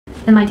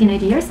In my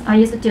teenage years, I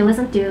used to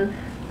listen to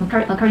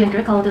a Korean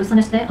group called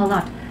Suneshde a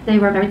lot. They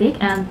were very big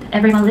and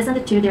everyone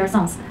listened to their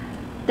songs.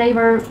 They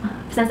were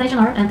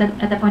sensational at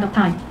that point of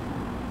time.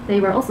 They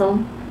were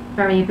also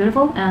very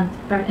beautiful and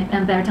very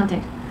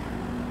talented.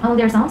 Among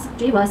their songs,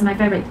 G was my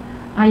favorite.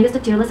 I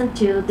used to listen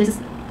to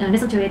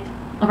it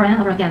over and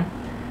over again.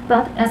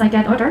 But as I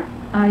get older,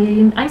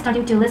 I'm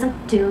starting to listen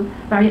to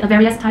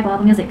various type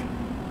of music.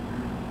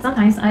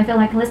 Sometimes I feel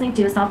like listening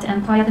to soft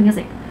and quiet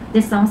music.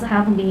 These songs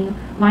help me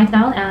wind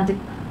down and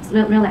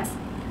relax.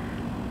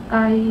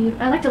 I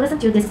like to listen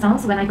to these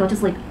songs when I go to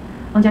sleep.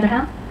 On the other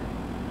hand,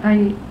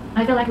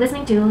 I feel like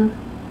listening to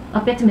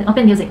upbeat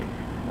music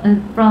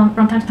from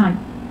time to time.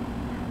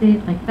 The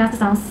fast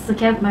songs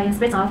keep my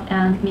spirits off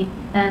and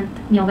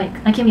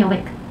keep me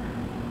awake.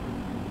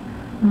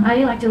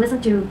 I like to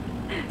listen to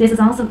these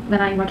songs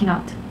when I'm working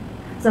out.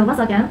 So once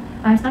again,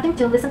 I'm starting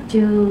to listen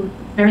to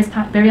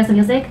various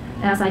music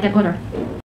as I get older.